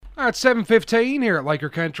All right, 7:15 here at Laker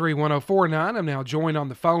Country 104.9. I'm now joined on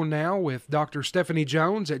the phone now with Dr. Stephanie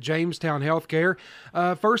Jones at Jamestown Healthcare.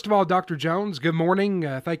 First of all, Dr. Jones, good morning.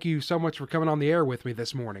 Thank you so much for coming on the air with me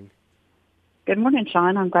this morning. Good morning,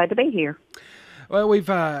 Sean. I'm glad to be here. Well,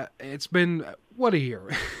 it's been, what, a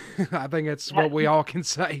year? I think that's what we all can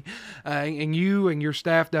say. And you and your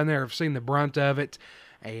staff down there have seen the brunt of it.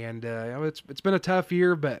 And it's been a tough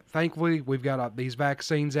year, but thankfully we've got these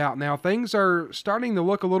vaccines out now. Things are starting to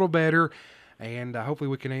look a little better, and hopefully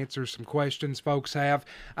we can answer some questions folks have.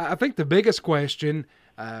 I think the biggest question,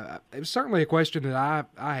 it was certainly a question that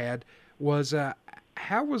I had, was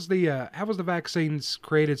how was the vaccines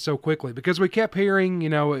created so quickly? Because we kept hearing,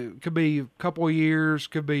 it could be a couple of years,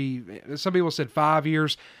 could be, some people said 5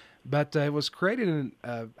 years, but it was created in,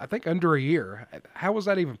 I think, under a year. How was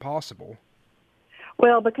that even possible?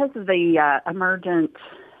 Well, because of the emergent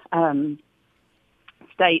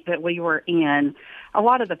state that we were in, a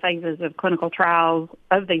lot of the phases of clinical trials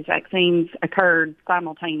of these vaccines occurred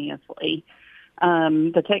simultaneously.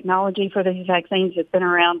 The technology for these vaccines has been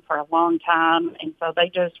around for a long time, and so they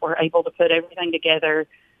just were able to put everything together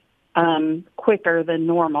quicker than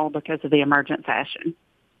normal because of the emergent fashion.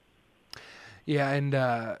 Yeah, and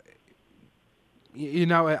I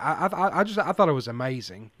thought it was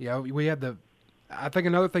amazing. We had I think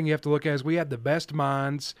another thing you have to look at is we had the best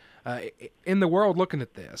minds in the world looking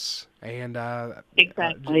at this, and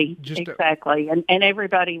exactly, and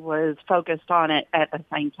everybody was focused on it at the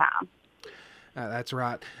same time. That's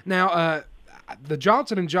right. Now, the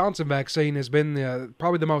Johnson & Johnson vaccine has been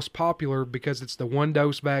probably the most popular because it's the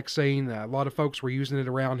one-dose vaccine. A lot of folks were using it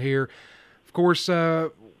around here. Of course,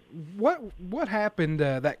 what happened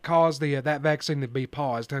that caused that vaccine to be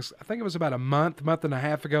paused? I think it was about a month and a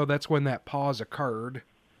half ago. That's when that pause occurred.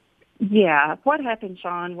 Yeah. What happened,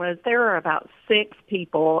 Sean, was there were about 6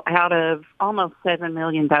 people out of almost 7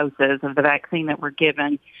 million doses of the vaccine that were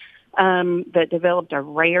given that developed a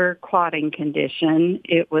rare clotting condition.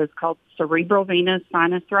 It was called cerebral venous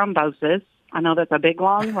sinus thrombosis. I know that's a big,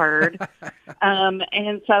 long word.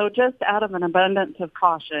 And so just out of an abundance of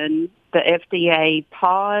caution, the FDA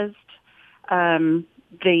paused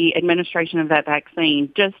the administration of that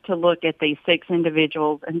vaccine just to look at these 6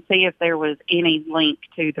 individuals and see if there was any link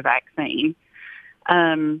to the vaccine.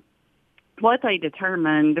 What they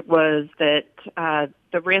determined was that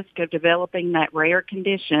the risk of developing that rare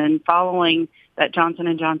condition following that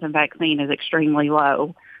Johnson & Johnson vaccine is extremely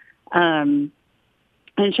low.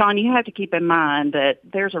 And Sean, you have to keep in mind that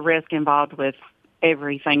there's a risk involved with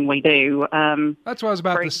everything we do. That's what I was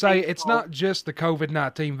about to say. It's not just the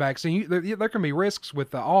COVID-19 vaccine. There can be risks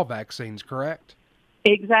with all vaccines, correct?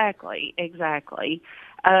 Exactly.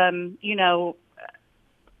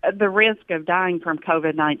 The risk of dying from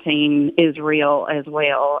COVID-19 is real as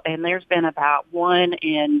well. And there's been about 1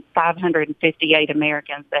 in 558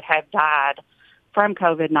 Americans that have died from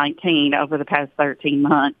COVID-19 over the past 13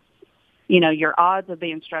 months. Your odds of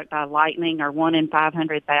being struck by lightning are 1 in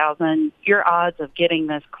 500,000. Your odds of getting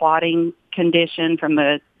this clotting condition from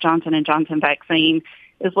the Johnson & Johnson vaccine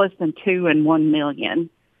is less than 2 in 1 million.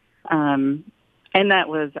 And that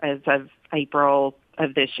was as of April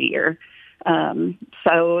of this year.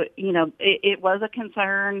 So, it was a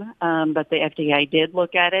concern, but the FDA did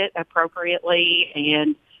look at it appropriately,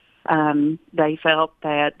 and they felt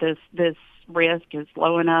that this risk is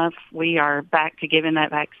low enough. We are back to giving that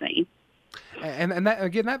vaccine. And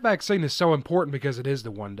that vaccine is so important because it is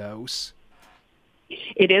the one dose.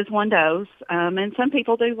 It is one dose, and some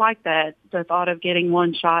people do like that, the thought of getting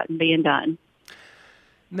one shot and being done.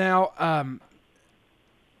 Now,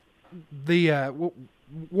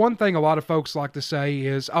 one thing a lot of folks like to say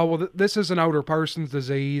is, oh, well, this is an older person's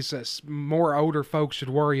disease. More older folks should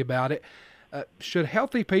worry about it. Should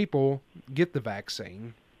healthy people get the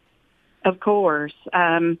vaccine? Of course.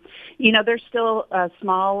 There's still a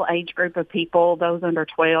small age group of people, those under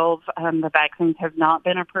 12, the vaccines have not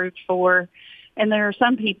been approved for. And there are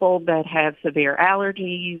some people that have severe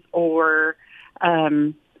allergies or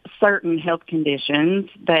certain health conditions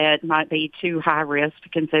that might be too high risk to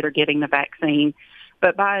consider getting the vaccine.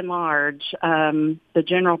 But by and large, the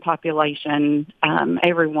general population,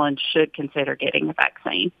 everyone should consider getting the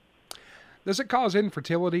vaccine. Does it cause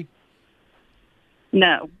infertility?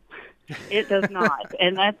 No, it does not.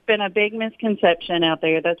 And that's been a big misconception out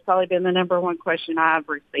there. That's probably been the number one question I've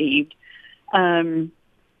received.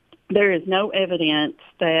 There is no evidence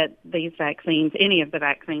that these vaccines, any of the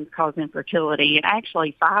vaccines, cause infertility. And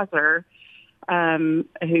actually, Pfizer,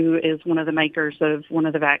 who is one of the makers of one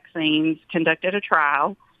of the vaccines, conducted a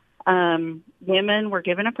trial. Women were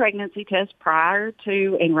given a pregnancy test prior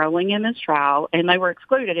to enrolling in this trial, and they were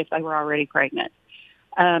excluded if they were already pregnant.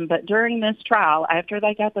 But during this trial, after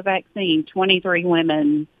they got the vaccine, 23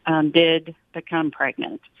 women did become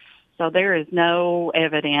pregnant. So there is no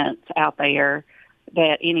evidence out there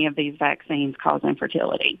that any of these vaccines cause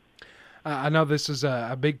infertility. I know this is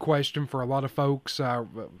a big question for a lot of folks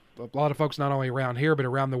not only around here but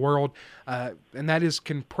around the world, and that is,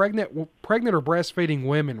 can pregnant or breastfeeding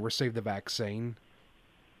women receive the vaccine?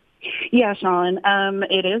 Yeah, Sean,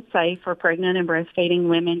 it is safe for pregnant and breastfeeding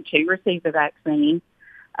women to receive the vaccine.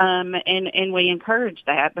 And we encourage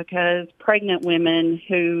that because pregnant women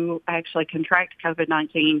who actually contract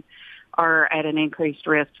COVID-19 are at an increased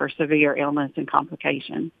risk for severe illness and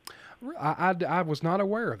complications. I was not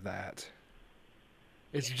aware of that.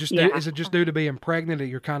 Is it just Yeah. is it just due to being pregnant that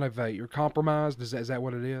you're kind of you're compromised? Is that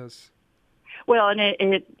what it is? Well, and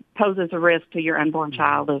it poses a risk to your unborn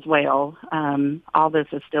child as well. All this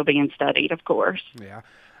is still being studied, of course. Yeah.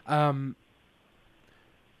 I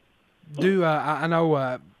know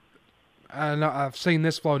I've seen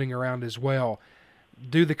this floating around as well.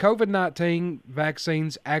 Do the COVID-19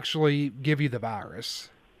 vaccines actually give you the virus?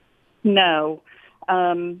 No,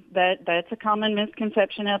 that's a common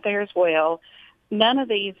misconception out there as well. None of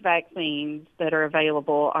these vaccines that are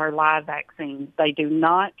available are live vaccines. They do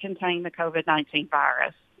not contain the COVID-19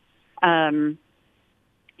 virus.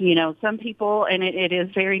 Some people, and it is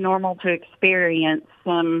very normal to experience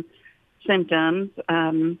some symptoms,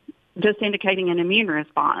 just indicating an immune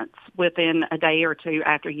response within a day or two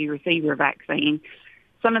after you receive your vaccine.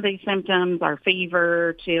 Some of these symptoms are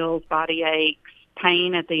fever, chills, body aches,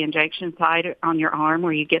 pain at the injection site on your arm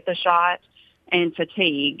where you get the shot, and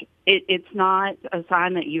fatigue. It's not a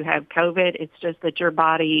sign that you have COVID. It's just that your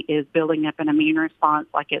body is building up an immune response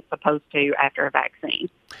like it's supposed to after a vaccine.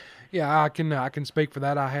 Yeah, I can speak for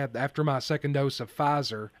that. I had, after my second dose of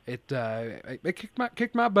Pfizer, it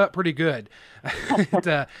kicked my butt pretty good.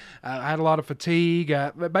 I had a lot of fatigue.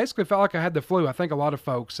 It basically felt like I had the flu. I think a lot of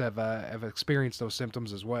folks have experienced those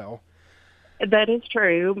symptoms as well. That is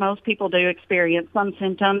true. Most people do experience some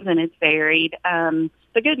symptoms, and it's varied.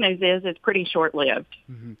 The good news is it's pretty short-lived.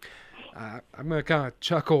 Mm-hmm. I'm going to kind of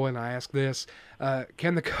chuckle when I ask this.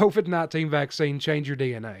 Can the COVID-19 vaccine change your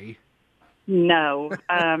DNA? No.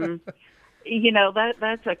 That's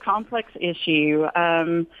a complex issue.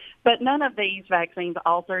 But none of these vaccines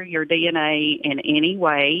alter your DNA in any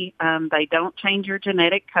way. They don't change your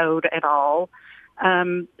genetic code at all.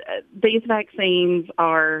 These vaccines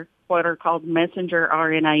are what are called messenger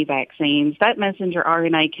RNA vaccines. That messenger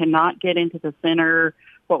RNA cannot get into the center,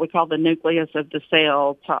 what we call the nucleus of the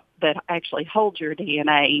cell, that actually holds your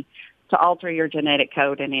DNA, to alter your genetic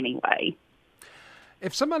code in any way.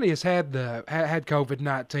 If somebody has had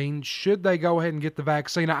COVID-19, should they go ahead and get the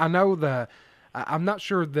vaccine? I know I'm not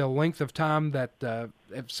sure the length of time that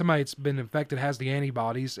if somebody that's been infected has the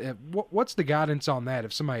antibodies. What's the guidance on that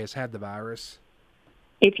if somebody has had the virus?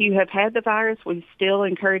 If you have had the virus, we still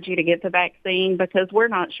encourage you to get the vaccine because we're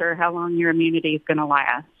not sure how long your immunity is going to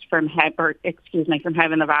last from having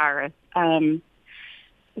the virus.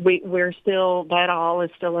 That all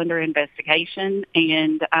is still under investigation,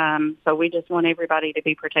 and so we just want everybody to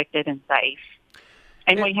be protected and safe.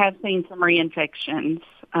 And we have seen some reinfections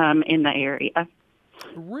in the area.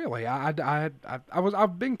 Really,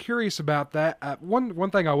 I've been curious about that. One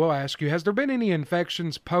thing I will ask you: has there been any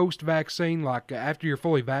infections post-vaccine, like after you're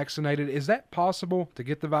fully vaccinated? Is that possible to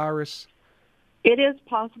get the virus? It is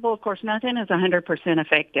possible. Of course, nothing is 100%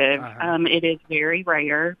 effective. It is very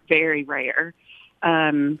rare, very rare.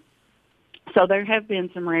 So there have been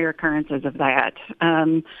some rare occurrences of that.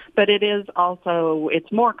 But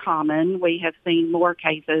it's more common. We have seen more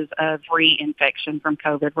cases of reinfection from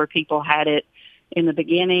COVID where people had it in the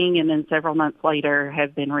beginning and then several months later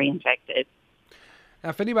have been reinfected. Now,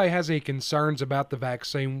 if anybody has any concerns about the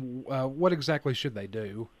vaccine, what exactly should they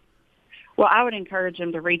do? Well, I would encourage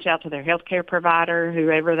them to reach out to their healthcare provider,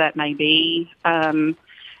 whoever that may be.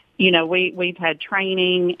 We've had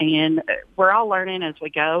training, and we're all learning as we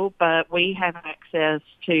go, but we have access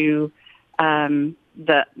to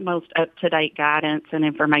the most up-to-date guidance and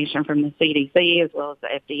information from the CDC as well as the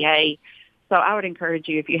FDA. So I would encourage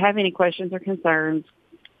you, if you have any questions or concerns,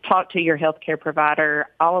 talk to your healthcare provider.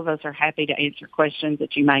 All of us are happy to answer questions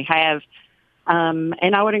that you may have.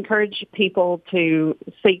 And I would encourage people to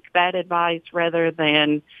seek that advice rather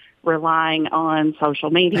than relying on social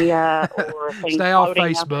media or things Stay off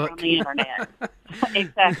floating out there Facebook on the internet.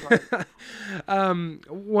 Exactly.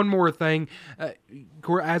 One more thing.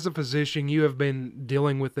 As a physician, you have been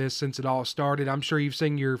dealing with this since it all started. I'm sure you've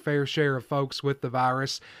seen your fair share of folks with the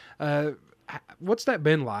virus. What's that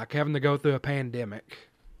been like, having to go through a pandemic?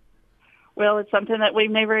 Well, it's something that we've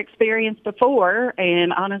never experienced before,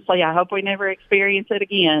 and honestly, I hope we never experience it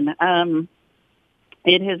again.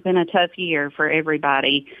 It has been a tough year for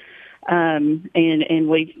everybody, and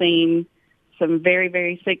we've seen some very,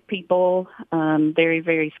 very sick people, very,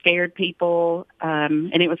 very scared people,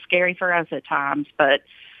 and it was scary for us at times. But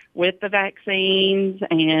with the vaccines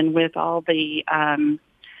and with all the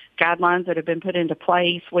guidelines that have been put into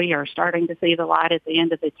place, we are starting to see the light at the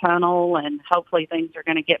end of the tunnel, and hopefully things are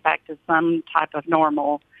going to get back to some type of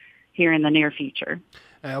normal here in the near future.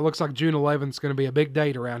 It looks like June 11th is going to be a big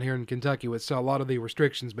date around here in Kentucky with a lot of the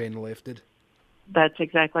restrictions being lifted. That's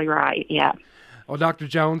exactly right, yeah. Well, Dr.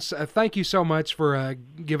 Jones, thank you so much for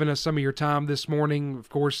giving us some of your time this morning. Of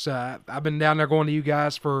course, I've been down there going to you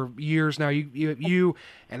guys for years now. You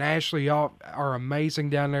and Ashley, y'all are amazing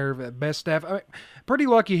down there. Best staff. I mean, pretty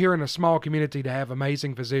lucky here in a small community to have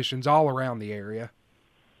amazing physicians all around the area.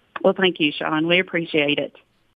 Well, thank you, Sean. We appreciate it.